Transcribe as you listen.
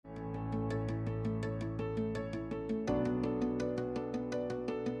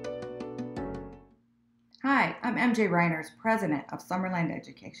Hi, I'm MJ Reiners, President of Summerland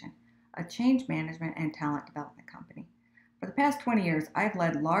Education, a change management and talent development company. For the past 20 years, I've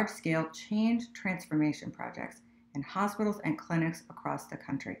led large scale change transformation projects in hospitals and clinics across the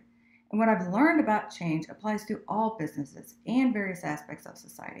country. And what I've learned about change applies to all businesses and various aspects of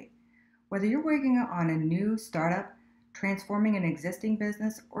society. Whether you're working on a new startup, transforming an existing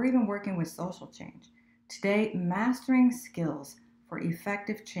business, or even working with social change, today mastering skills for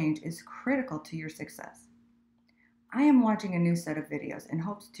effective change is critical to your success. I am launching a new set of videos in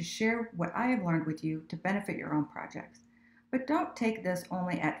hopes to share what I have learned with you to benefit your own projects. But don't take this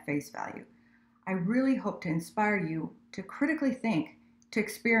only at face value. I really hope to inspire you to critically think, to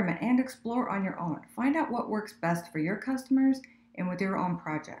experiment, and explore on your own. Find out what works best for your customers and with your own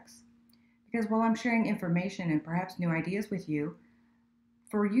projects. Because while I'm sharing information and perhaps new ideas with you,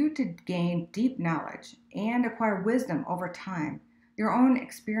 for you to gain deep knowledge and acquire wisdom over time, your own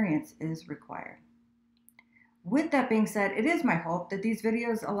experience is required. With that being said, it is my hope that these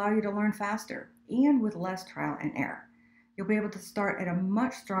videos allow you to learn faster and with less trial and error. You'll be able to start at a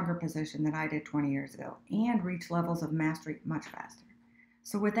much stronger position than I did 20 years ago and reach levels of mastery much faster.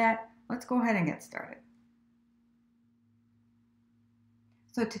 So with that, let's go ahead and get started.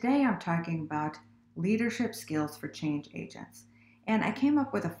 So today I'm talking about leadership skills for change agents. And I came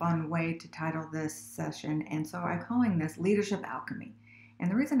up with a fun way to title this session, and so I'm calling this Leadership Alchemy. And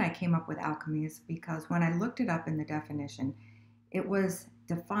the reason I came up with alchemy is because when I looked it up in the definition, it was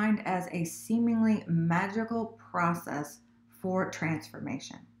defined as a seemingly magical process for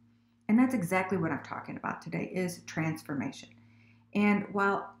transformation. And that's exactly what I'm talking about today is transformation. And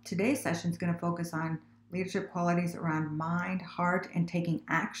while today's session is going to focus on leadership qualities around mind, heart, and taking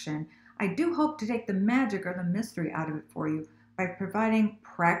action, I do hope to take the magic or the mystery out of it for you by providing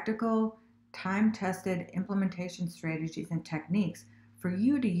practical, time-tested implementation strategies and techniques for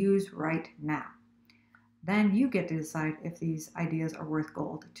you to use right now. Then you get to decide if these ideas are worth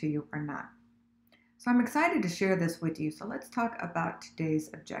gold to you or not. So I'm excited to share this with you. So let's talk about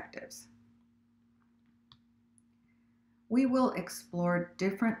today's objectives. We will explore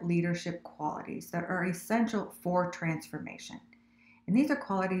different leadership qualities that are essential for transformation. And these are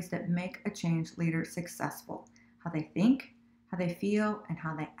qualities that make a change leader successful. How they think, how they feel, and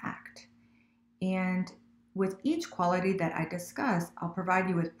how they act. And with each quality that I discuss, I'll provide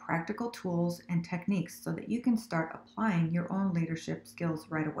you with practical tools and techniques so that you can start applying your own leadership skills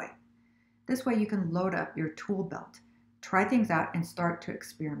right away. This way you can load up your tool belt, try things out, and start to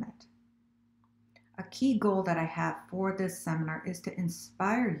experiment. A key goal that I have for this seminar is to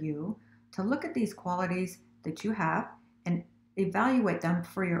inspire you to look at these qualities that you have and evaluate them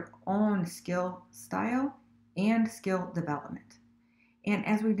for your own skill style and skill development. And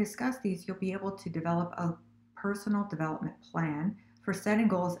as we discuss these, you'll be able to develop a personal development plan for setting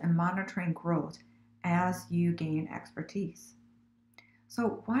goals and monitoring growth as you gain expertise.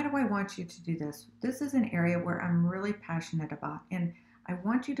 So why do I want you to do this? This is an area where I'm really passionate about, and I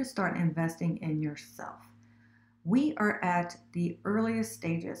want you to start investing in yourself. We are at the earliest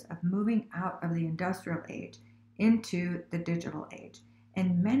stages of moving out of the industrial age into the digital age,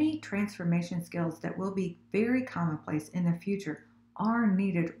 and many transformation skills that will be very commonplace in the future are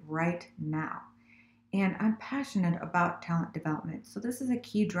needed right now. And I'm passionate about talent development. So this is a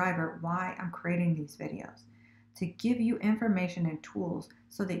key driver why I'm creating these videos, to give you information and tools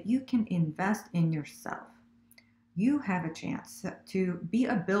so that you can invest in yourself. You have a chance to be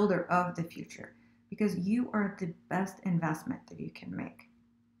a builder of the future because you are the best investment that you can make.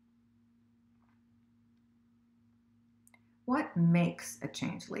 What makes a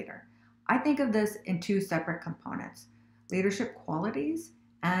change leader? I think of this in two separate components: leadership qualities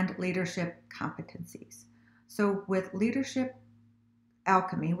and leadership competencies. So with leadership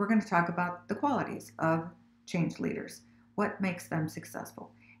alchemy, we're going to talk about the qualities of change leaders, what makes them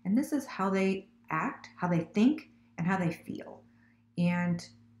successful. And this is how they act, how they think, and how they feel. And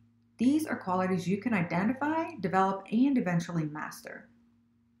these are qualities you can identify, develop, and eventually master.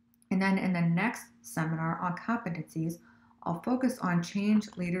 And then in the next seminar on competencies, I'll focus on change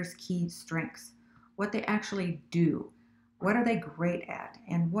leaders' key strengths, what they actually do, what are they great at,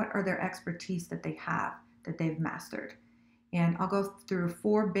 and what are their expertise that they have that they've mastered. And I'll go through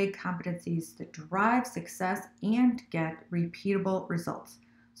 4 big competencies that drive success and get repeatable results.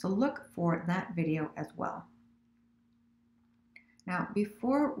 So look for that video as well. Now,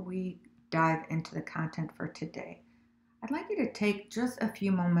 before we dive into the content for today, I'd like you to take just a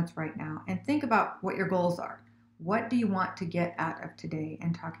few moments right now and think about what your goals are. What do you want to get out of today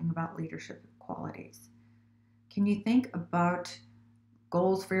in talking about leadership qualities? Can you think about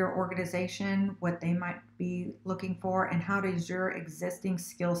goals for your organization, what they might be looking for, and how does your existing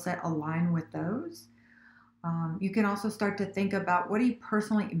skill set align with those? You can also start to think about, what do you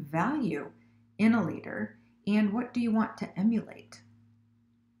personally value in a leader, and what do you want to emulate?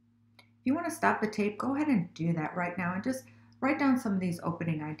 If you want to stop the tape, go ahead and do that right now and just write down some of these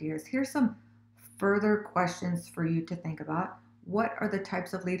opening ideas. Here's some further questions for you to think about. What are the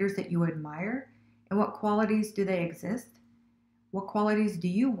types of leaders that you admire, and what qualities do they exist? What qualities do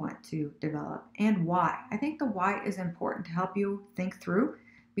you want to develop, and why? I think the why is important to help you think through,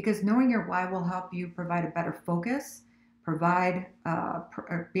 because knowing your why will help you provide a better focus,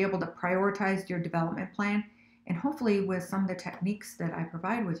 be able to prioritize your development plan, and hopefully with some of the techniques that I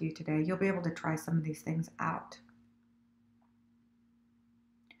provide with you today, you'll be able to try some of these things out.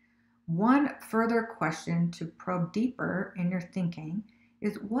 One further question to probe deeper in your thinking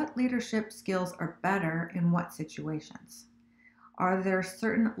is, what leadership skills are better in what situations? Are there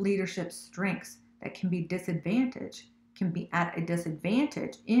certain leadership strengths that can be at a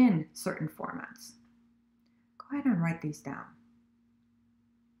disadvantage in certain formats? Go ahead and write these down.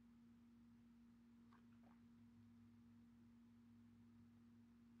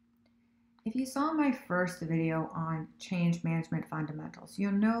 If you saw my first video on change management fundamentals,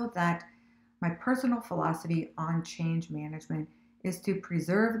 you'll know that my personal philosophy on change management is to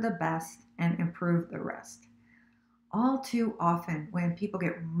preserve the best and improve the rest. All too often, when people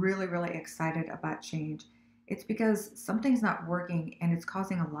get really, really excited about change, it's because something's not working and it's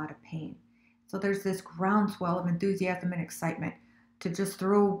causing a lot of pain. So there's this groundswell of enthusiasm and excitement to just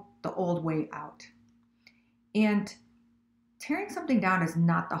throw the old way out. And tearing something down is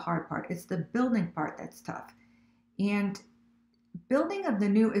not the hard part. It's the building part that's tough. And building of the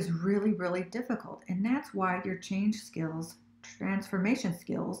new is really, really difficult. And that's why your change skills, transformation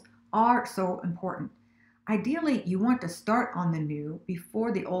skills, are so important. Ideally, you want to start on the new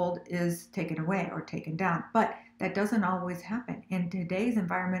before the old is taken away or taken down, but that doesn't always happen. In today's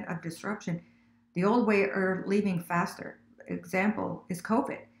environment of disruption, the old way are leaving faster. Example is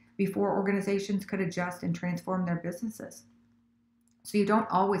COVID, before organizations could adjust and transform their businesses. So you don't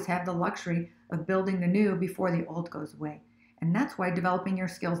always have the luxury of building the new before the old goes away. And that's why developing your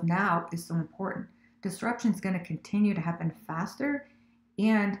skills now is so important. Disruption is going to continue to happen faster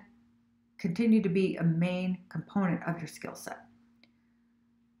and continue to be a main component of your skill set.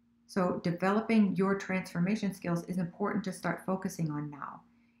 So developing your transformation skills is important to start focusing on now.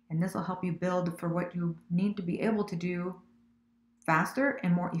 And this will help you build for what you need to be able to do faster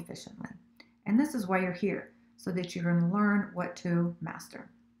and more efficiently. And this is why you're here, so that you can learn what to master.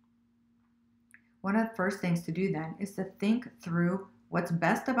 One of the first things to do then is to think through what's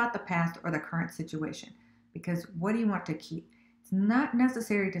best about the past or the current situation. Because what do you want to keep? It's not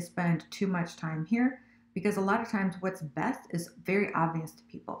necessary to spend too much time here, because a lot of times what's best is very obvious to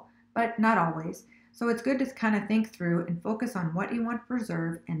people, but not always. So it's good to kind of think through and focus on what you want to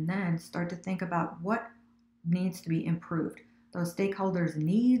preserve, and then start to think about what needs to be improved. Those stakeholders'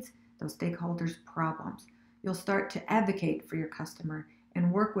 needs, those stakeholders' problems. You'll start to advocate for your customer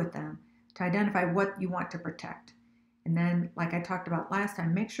and work with them to identify what you want to protect. And then, like I talked about last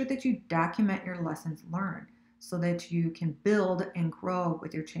time, make sure that you document your lessons learned so that you can build and grow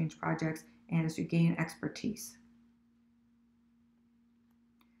with your change projects and as you gain expertise.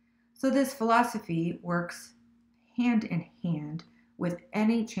 So this philosophy works hand in hand with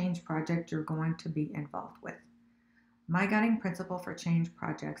any change project you're going to be involved with. My guiding principle for change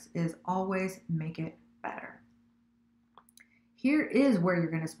projects is always make it better. Here is where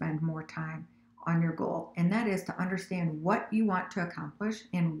you're going to spend more time on your goal, and that is to understand what you want to accomplish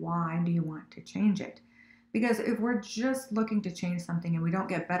and why do you want to change it. Because if we're just looking to change something and we don't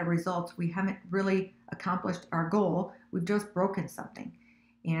get better results, we haven't really accomplished our goal. We've just broken something.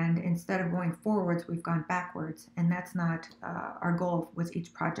 And instead of going forwards, we've gone backwards, and that's not our goal with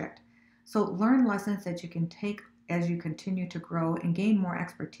each project. So learn lessons that you can take as you continue to grow and gain more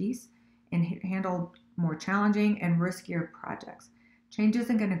expertise and handle more challenging and riskier projects. Change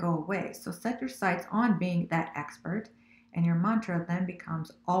isn't going to go away, so set your sights on being that expert, and your mantra then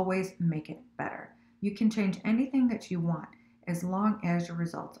becomes always make it better. You can change anything that you want as long as your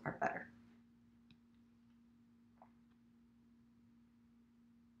results are better.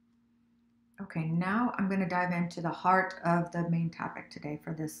 Okay, now I'm going to dive into the heart of the main topic today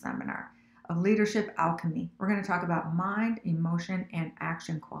for this seminar of leadership alchemy. We're going to talk about mind, emotion, and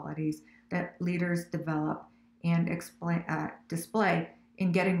action qualities that leaders develop and display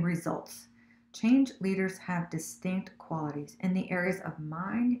in getting results. Change leaders have distinct qualities in the areas of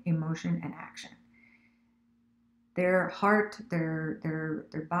mind, emotion, and action. Their heart, their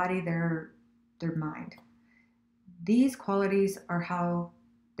body, their mind. These qualities are how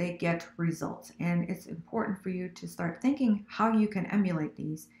they get results, and it's important for you to start thinking how you can emulate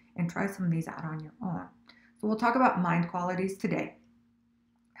these and try some of these out on your own. So we'll talk about mind qualities today,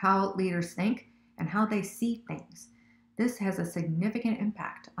 how leaders think and how they see things. This has a significant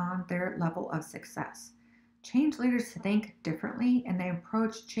impact on their level of success. Change leaders think differently and they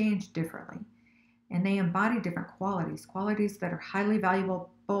approach change differently. And they embody different qualities that are highly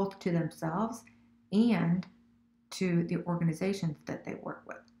valuable both to themselves and to the organizations that they work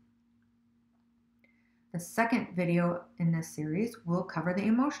with. The second video in this series will cover the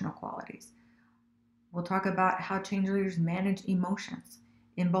emotional qualities. We'll talk about how change leaders manage emotions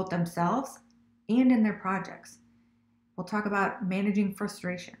in both themselves and in their projects. We'll talk about managing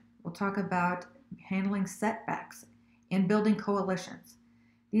frustration. We'll talk about handling setbacks and building coalitions.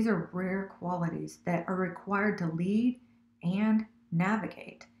 These are rare qualities that are required to lead and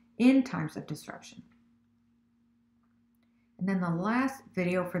navigate in times of disruption. And then the last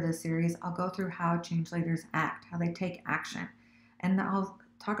video for this series, I'll go through how change leaders act, how they take action, and I'll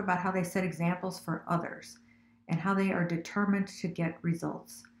talk about how they set examples for others and how they are determined to get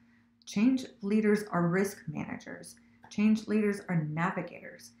results. Change leaders are risk managers. Change leaders are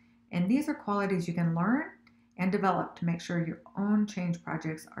navigators. And these are qualities you can learn and develop to make sure your own change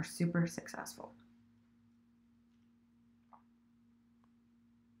projects are super successful.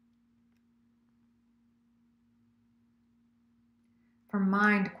 For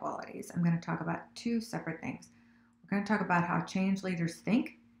mind qualities, I'm going to talk about two separate things. We're going to talk about how change leaders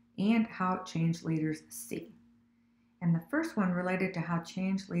think and how change leaders see. And the first one related to how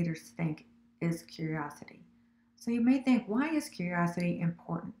change leaders think is curiosity. So you may think, why is curiosity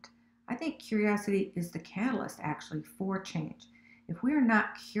important? I think curiosity is the catalyst actually for change. If we are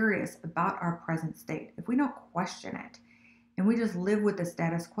not curious about our present state, if we don't question it, and we just live with the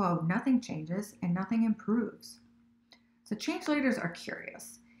status quo, nothing changes and nothing improves. So change leaders are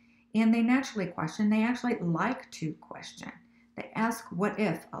curious and they naturally question. They actually like to question. They ask what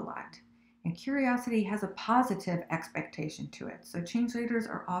if a lot. And curiosity has a positive expectation to it. So change leaders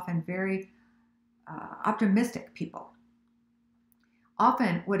are often very optimistic people.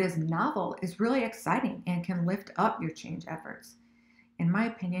 Often what is novel is really exciting and can lift up your change efforts. In my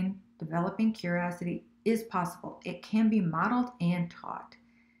opinion, developing curiosity is possible. It can be modeled and taught.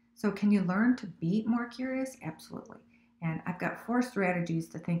 So can you learn to be more curious? Absolutely. And I've got 4 strategies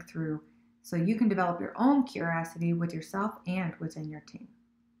to think through so you can develop your own curiosity with yourself and within your team.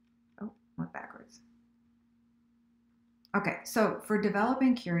 Oh, went backwards. Okay, so for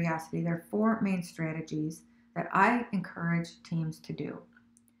developing curiosity, there are 4 main strategies that I encourage teams to do.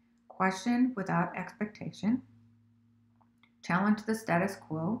 Question without expectation, challenge the status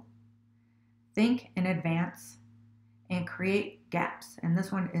quo, think in advance, and create gaps. And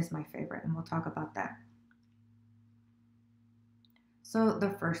this one is my favorite, and we'll talk about that. So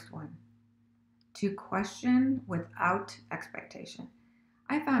the first one, to question without expectation.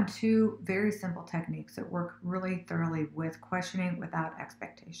 I found 2 very simple techniques that work really thoroughly with questioning without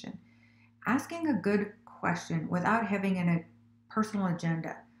expectation. Asking a good question without having a personal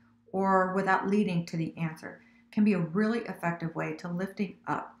agenda or without leading to the answer can be a really effective way to lifting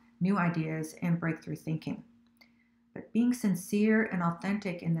up new ideas and breakthrough thinking. But being sincere and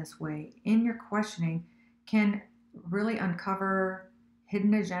authentic in this way in your questioning can really uncover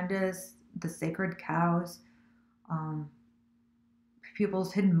hidden agendas, the sacred cows,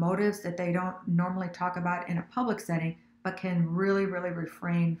 people's hidden motives that they don't normally talk about in a public setting, but can really, really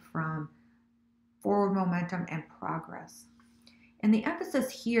refrain from forward momentum and progress. And the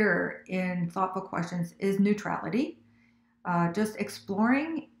emphasis here in thoughtful questions is neutrality, just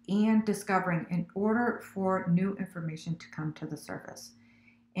exploring and discovering in order for new information to come to the surface.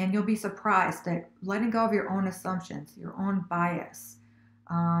 And you'll be surprised that letting go of your own assumptions, your own bias,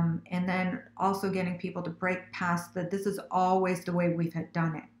 and then also getting people to break past that this is always the way we've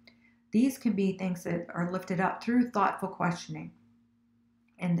done it. These can be things that are lifted up through thoughtful questioning.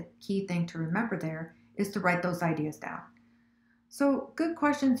 And the key thing to remember there is to write those ideas down. So good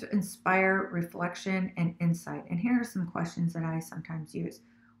questions inspire reflection and insight. And here are some questions that I sometimes use.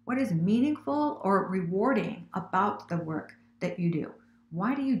 What is meaningful or rewarding about the work that you do?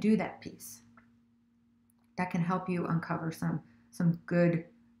 Why do you do that piece? That can help you uncover some good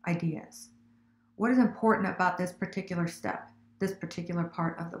ideas. What is important about this particular step, this particular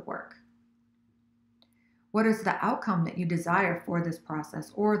part of the work? What is the outcome that you desire for this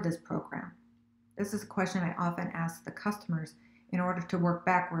process or this program? This is a question I often ask the customers in order to work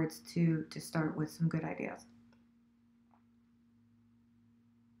backwards to start with some good ideas.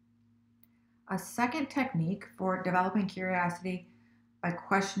 A second technique for developing curiosity by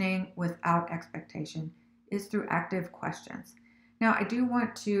questioning without expectation is through active questions. Now, I do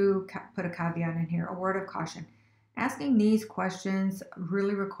want to put a caveat in here, a word of caution. Asking these questions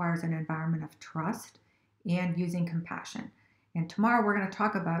really requires an environment of trust and using compassion. And tomorrow we're going to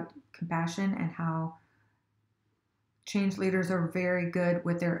talk about compassion and how change leaders are very good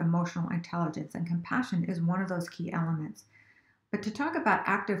with their emotional intelligence, and compassion is one of those key elements. But to talk about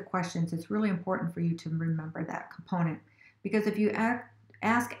active questions, it's really important for you to remember that component, because if you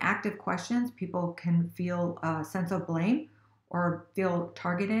ask active questions, people can feel a sense of blame or feel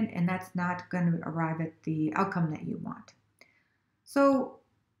targeted, and that's not going to arrive at the outcome that you want. So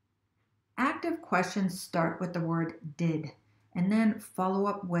active questions start with the word did, and then follow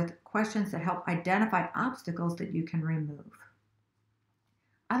up with questions that help identify obstacles that you can remove.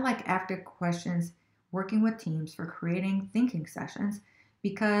 I like active questions working with teams for creating thinking sessions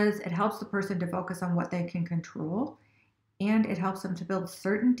because it helps the person to focus on what they can control, and it helps them to build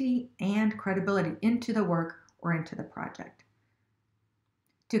certainty and credibility into the work or into the project.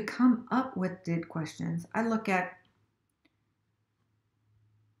 To come up with did questions, I look at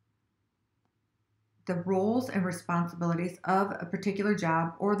the roles and responsibilities of a particular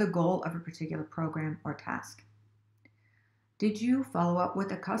job or the goal of a particular program or task. Did you follow up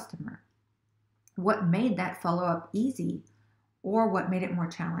with a customer? What made that follow up easy, or what made it more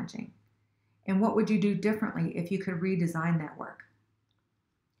challenging? And what would you do differently if you could redesign that work?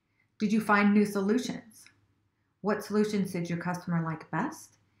 Did you find new solutions? What solutions did your customer like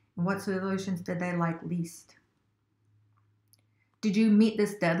best? And what solutions did they like least? Did you meet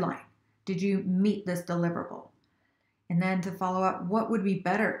this deadline? Did you meet this deliverable? And then to follow up, what would be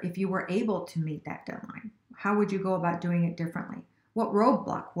better if you were able to meet that deadline? How would you go about doing it differently? What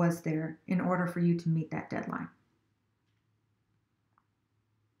roadblock was there in order for you to meet that deadline?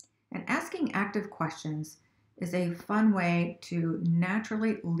 And asking active questions is a fun way to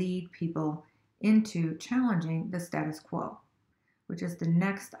naturally lead people into challenging the status quo, which is the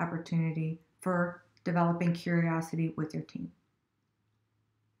next opportunity for developing curiosity with your team.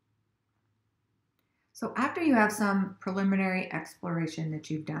 So after you have some preliminary exploration that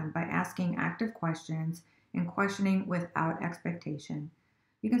you've done by asking active questions and questioning without expectation,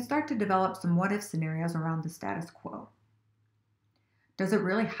 you can start to develop some what-if scenarios around the status quo. Does it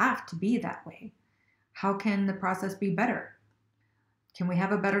really have to be that way? How can the process be better? Can we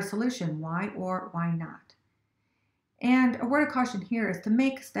have a better solution? Why or why not? And a word of caution here is to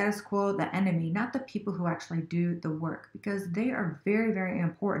make status quo the enemy, not the people who actually do the work, because they are very, very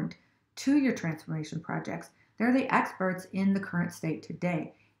important to your transformation projects. They're the experts in the current state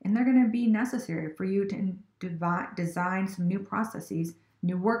today, and they're going to be necessary for you to design some new processes,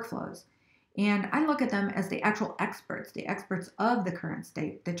 new workflows. And I look at them as the actual experts, the experts of the current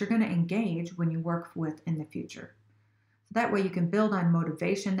state that you're going to engage when you work with in the future. So that way you can build on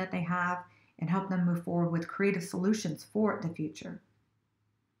motivation that they have and help them move forward with creative solutions for the future.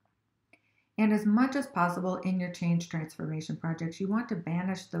 And as much as possible in your change transformation projects, you want to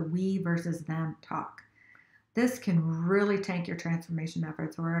banish the we versus them talk. This can really tank your transformation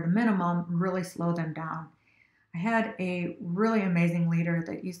efforts, or at a minimum, really slow them down. I had a really amazing leader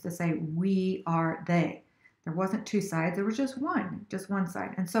that used to say, we are they. There wasn't two sides, there was just one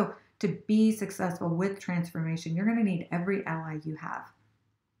side. And so to be successful with transformation, you're going to need every ally you have.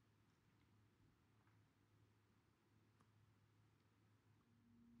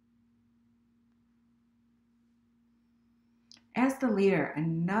 As the leader,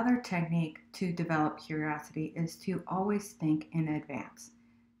 another technique to develop curiosity is to always think in advance.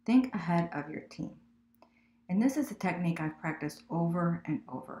 Think ahead of your team. And this is a technique I've practiced over and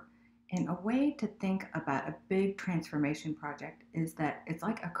over. And a way to think about a big transformation project is that it's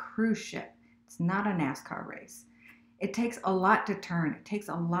like a cruise ship. It's not a NASCAR race. It takes a lot to turn. It takes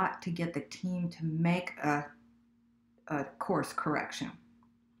a lot to get the team to make a course correction.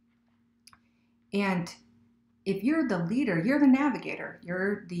 And if you're the leader, you're the navigator,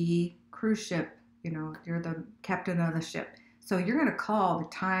 you're the cruise ship, you're the captain of the ship. So you're going to call the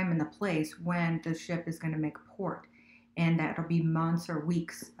time and the place when the ship is going to make port. And that'll be months or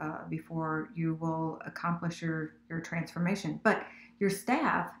weeks before you will accomplish your transformation. But your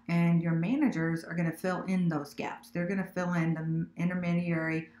staff and your managers are going to fill in those gaps. They're going to fill in the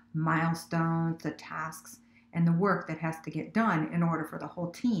intermediary milestones, the tasks, and the work that has to get done in order for the whole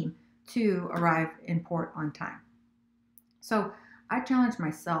team to arrive in port on time. So I challenge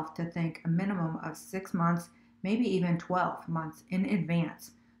myself to think a minimum of 6 months, maybe even 12 months in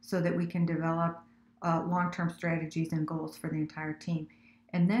advance, so that we can develop long-term strategies and goals for the entire team.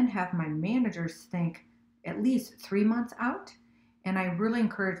 And then have my managers think at least 3 months out. And I really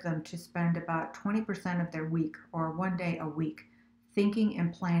encourage them to spend about 20% of their week or 1 day a week thinking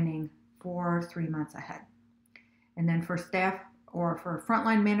and planning for 3 months ahead. And then for staff or for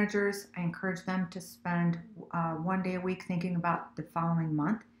frontline managers, I encourage them to spend 1 day a week thinking about the following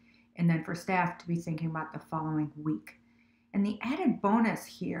month. and then for staff to be thinking about the following week. And the added bonus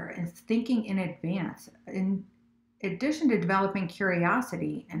here is thinking in advance. In addition to developing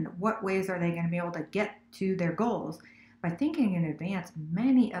curiosity and what ways are they going to be able to get to their goals, by thinking in advance,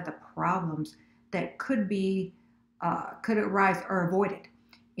 many of the problems that could arise are avoided.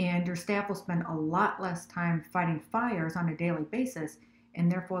 And your staff will spend a lot less time fighting fires on a daily basis,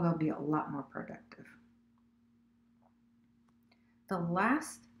 and therefore they'll be a lot more productive. The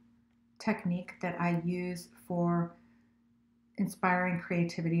last technique that I use for inspiring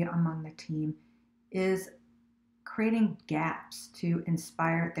creativity among the team is creating gaps to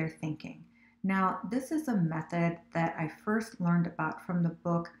inspire their thinking. Now, this is a method that I first learned about from the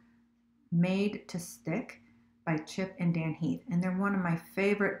book Made to Stick by Chip and Dan Heath, and they're one of my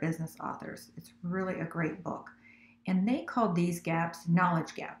favorite business authors. It's really a great book. And they called these gaps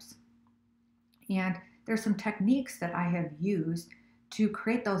knowledge gaps. And there's some techniques that I have used to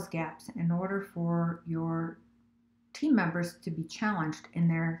create those gaps in order for your team members to be challenged in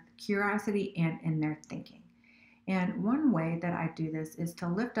their curiosity and in their thinking. And one way that I do this is to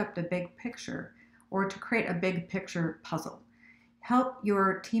lift up the big picture or to create a big picture puzzle. Help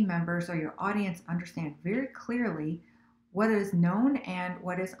your team members or your audience understand very clearly what is known and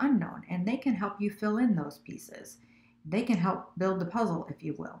what is unknown, and they can help you fill in those pieces. They can help build the puzzle, if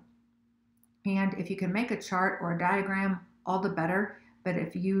you will. And if you can make a chart or a diagram, all the better. But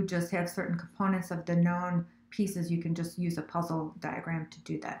if you just have certain components of the known pieces, you can just use a puzzle diagram to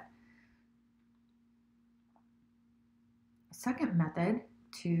do that. A second method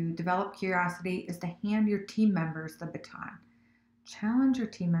to develop curiosity is to hand your team members the baton. Challenge your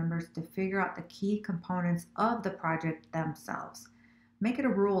team members to figure out the key components of the project themselves. Make it a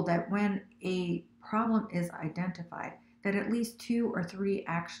rule that when a problem is identified, that at least 2 or 3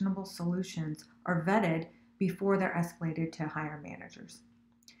 actionable solutions are vetted before they're escalated to higher managers.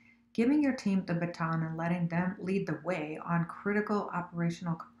 Giving your team the baton and letting them lead the way on critical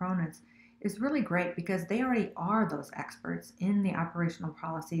operational components is really great because they already are those experts in the operational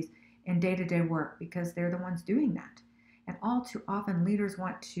policies and day-to-day work because they're the ones doing that. And all too often, leaders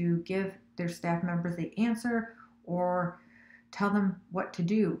want to give their staff members the answer or tell them what to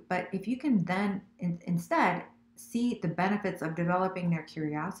do. But if you can then instead see the benefits of developing their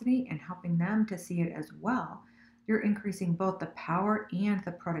curiosity and helping them to see it as well, you're increasing both the power and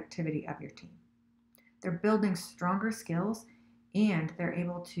the productivity of your team. They're building stronger skills and they're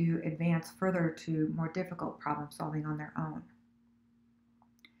able to advance further to more difficult problem solving on their own.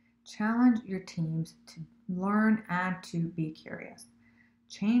 Challenge your teams to learn and to be curious.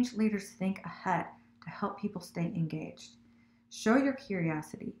 Change leaders think ahead to help people stay engaged. Show your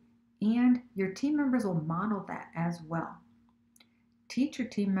curiosity, and your team members will model that as well. Teach your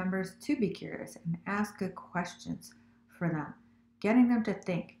team members to be curious and ask good questions for them, getting them to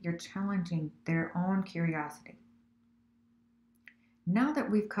think. You're challenging their own curiosity. Now that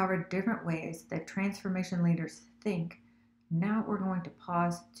we've covered different ways that transformation leaders think, now we're going to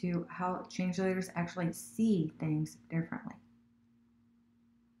pause to how change leaders actually see things differently.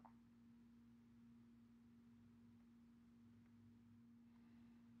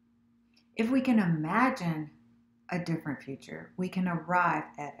 If we can imagine a different future, we can arrive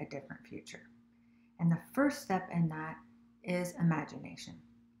at a different future. And the first step in that is imagination.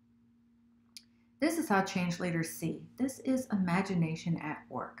 This is how change leaders see. This is imagination at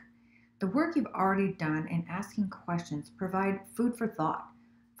work. The work you've already done in asking questions provide food for thought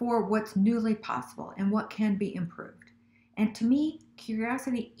for what's newly possible and what can be improved. And to me,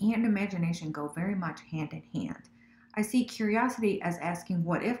 curiosity and imagination go very much hand in hand. I see curiosity as asking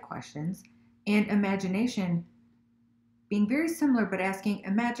what if questions and imagination being very similar but asking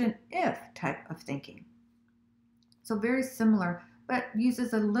imagine if type of thinking. So very similar, but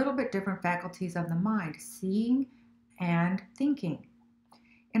uses a little bit different faculties of the mind, seeing and thinking.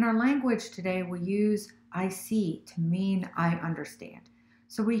 In our language today, we use I see to mean I understand.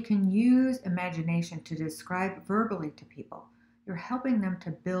 So we can use imagination to describe verbally to people. You're helping them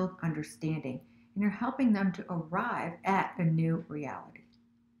to build understanding, and you're helping them to arrive at a new reality.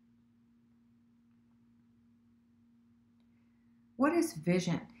 What is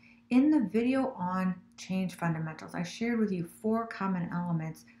vision? In the video on change fundamentals, I shared with you 4 common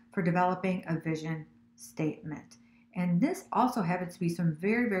elements for developing a vision statement. And this also happens to be some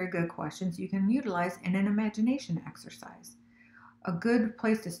very, very good questions you can utilize in an imagination exercise. A good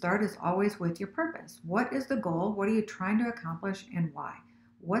place to start is always with your purpose. What is the goal? What are you trying to accomplish and why?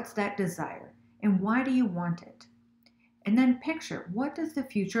 What's that desire? And why do you want it? And then picture, what does the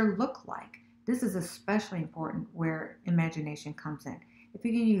future look like? This is especially important where imagination comes in. If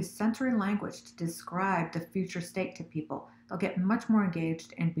you can use sensory language to describe the future state to people, they'll get much more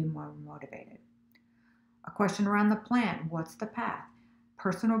engaged and be more motivated. A question around the plan: what's the path?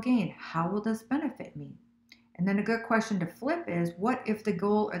 Personal gain: how will this benefit me? And then a good question to flip is: what if the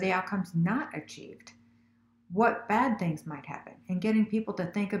goal or the outcome's not achieved? What bad things might happen? And getting people to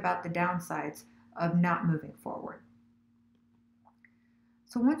think about the downsides of not moving forward.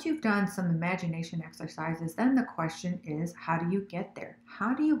 So once you've done some imagination exercises, then the question is, how do you get there?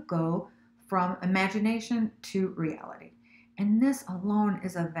 How do you go from imagination to reality? And this alone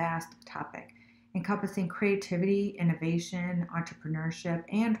is a vast topic, encompassing creativity, innovation, entrepreneurship,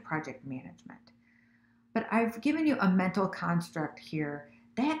 and project management. But I've given you a mental construct here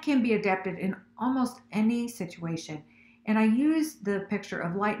that can be adapted in almost any situation. And I use the picture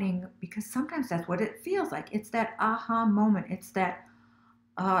of lightning because sometimes that's what it feels like. It's that aha moment. It's that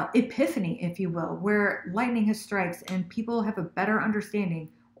epiphany, if you will, where lightning has strikes and people have a better understanding,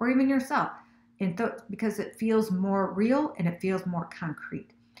 or even yourself, because it feels more real and it feels more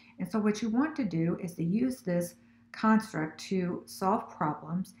concrete. And so what you want to do is to use this construct to solve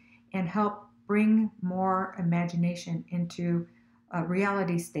problems and help bring more imagination into a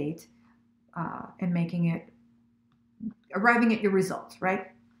reality state and arriving at your results, right?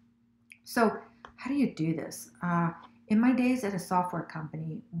 So how do you do this? In my days at a software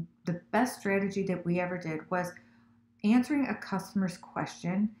company, the best strategy that we ever did was answering a customer's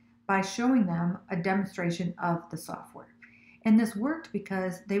question by showing them a demonstration of the software. And this worked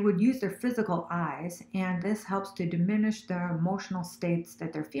because they would use their physical eyes, and this helps to diminish the emotional states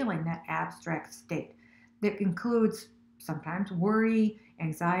that they're feeling, that abstract state that includes sometimes worry,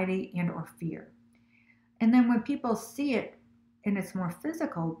 anxiety, and or fear. And then when people see it and it's more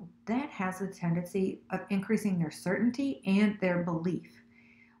physical, that has a tendency of increasing their certainty and their belief.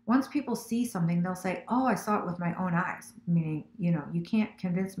 Once people see something, they'll say, oh, I saw it with my own eyes, meaning, you can't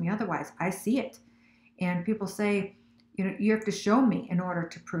convince me otherwise. I see it. And people say, you have to show me in order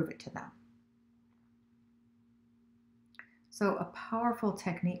to prove it to them. So a powerful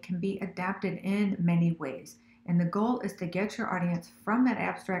technique can be adapted in many ways. And the goal is to get your audience from that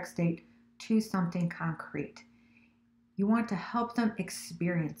abstract state to something concrete. You want to help them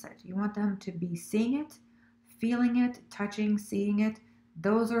experience it. You want them to be seeing it, feeling it, touching, seeing it.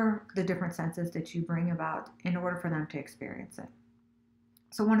 Those are the different senses that you bring about in order for them to experience it.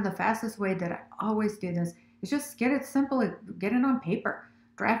 So one of the fastest ways that I always do this is just get it simple, get it on paper,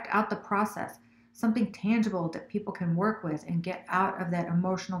 draft out the process, something tangible that people can work with and get out of that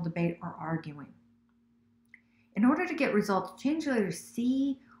emotional debate or arguing. In order to get results, change leaders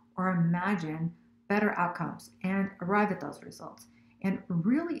see or imagine better outcomes and arrive at those results. And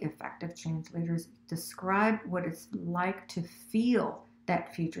really effective change leaders describe what it's like to feel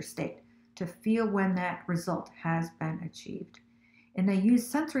that future state, to feel when that result has been achieved. And they use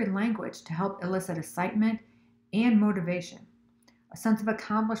sensory language to help elicit excitement and motivation, a sense of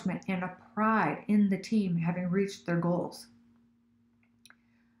accomplishment and a pride in the team having reached their goals.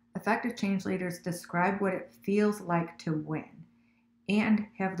 Effective change leaders describe what it feels like to win and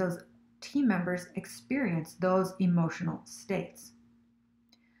have those team members experience those emotional states.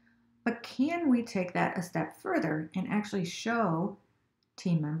 But can we take that a step further and actually show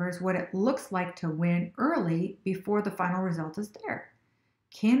team members what it looks like to win early before the final result is there?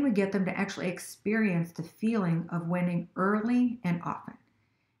 Can we get them to actually experience the feeling of winning early and often?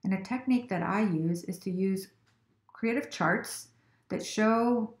 And a technique that I use is to use creative charts that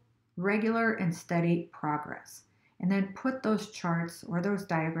show regular and steady progress, and then put those charts or those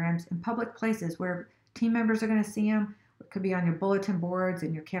diagrams in public places where team members are going to see them. It could be on your bulletin boards,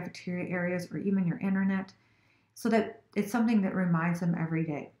 in your cafeteria areas, or even your internet, so that it's something that reminds them every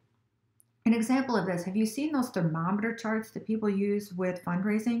day. An example of this, have you seen those thermometer charts that people use with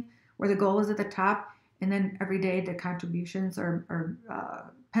fundraising, where the goal is at the top, and then every day the contributions are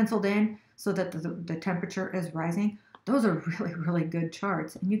penciled in so that the temperature is rising? Those are really, really good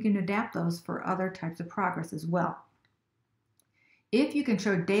charts, and you can adapt those for other types of progress as well. If you can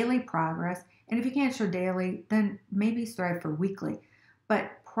show daily progress, and if you can't show daily, then maybe strive for weekly.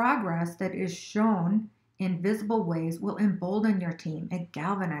 But progress that is shown in visible ways will embolden your team. It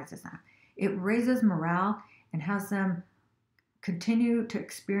galvanizes them. It raises morale and has them continue to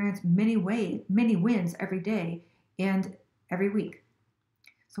experience many wins every day and every week.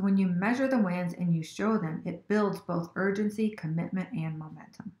 So when you measure the wins and you show them, it builds both urgency, commitment, and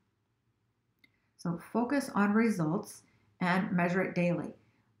momentum. So focus on results and measure it daily.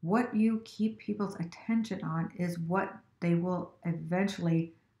 What you keep people's attention on is what they will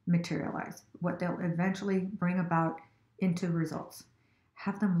eventually materialize, what they'll eventually bring about into results.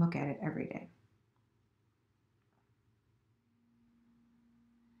 Have them look at it every day.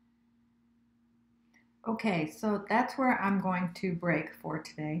 Okay, so that's where I'm going to break for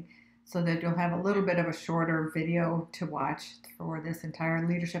today so that you'll have a little bit of a shorter video to watch for this entire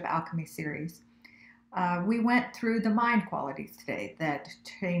Leadership Alchemy series. We went through the mind qualities today that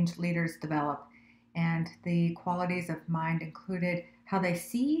change leaders develop, and the qualities of mind included how they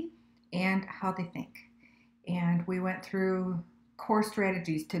see and how they think. And we went through core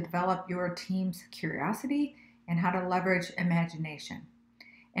strategies to develop your team's curiosity and how to leverage imagination.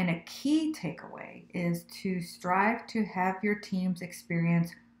 And a key takeaway is to strive to have your teams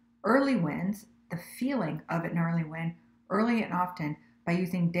experience early wins, the feeling of an early win, early and often by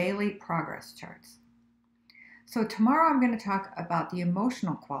using daily progress charts. So, tomorrow I'm going to talk about the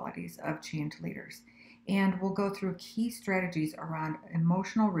emotional qualities of change leaders, and we'll go through key strategies around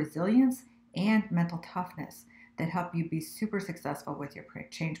emotional resilience and mental toughness that help you be super successful with your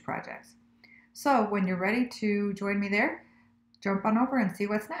change projects. So, when you're ready to join me there, jump on over and see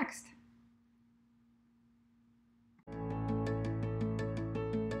what's next.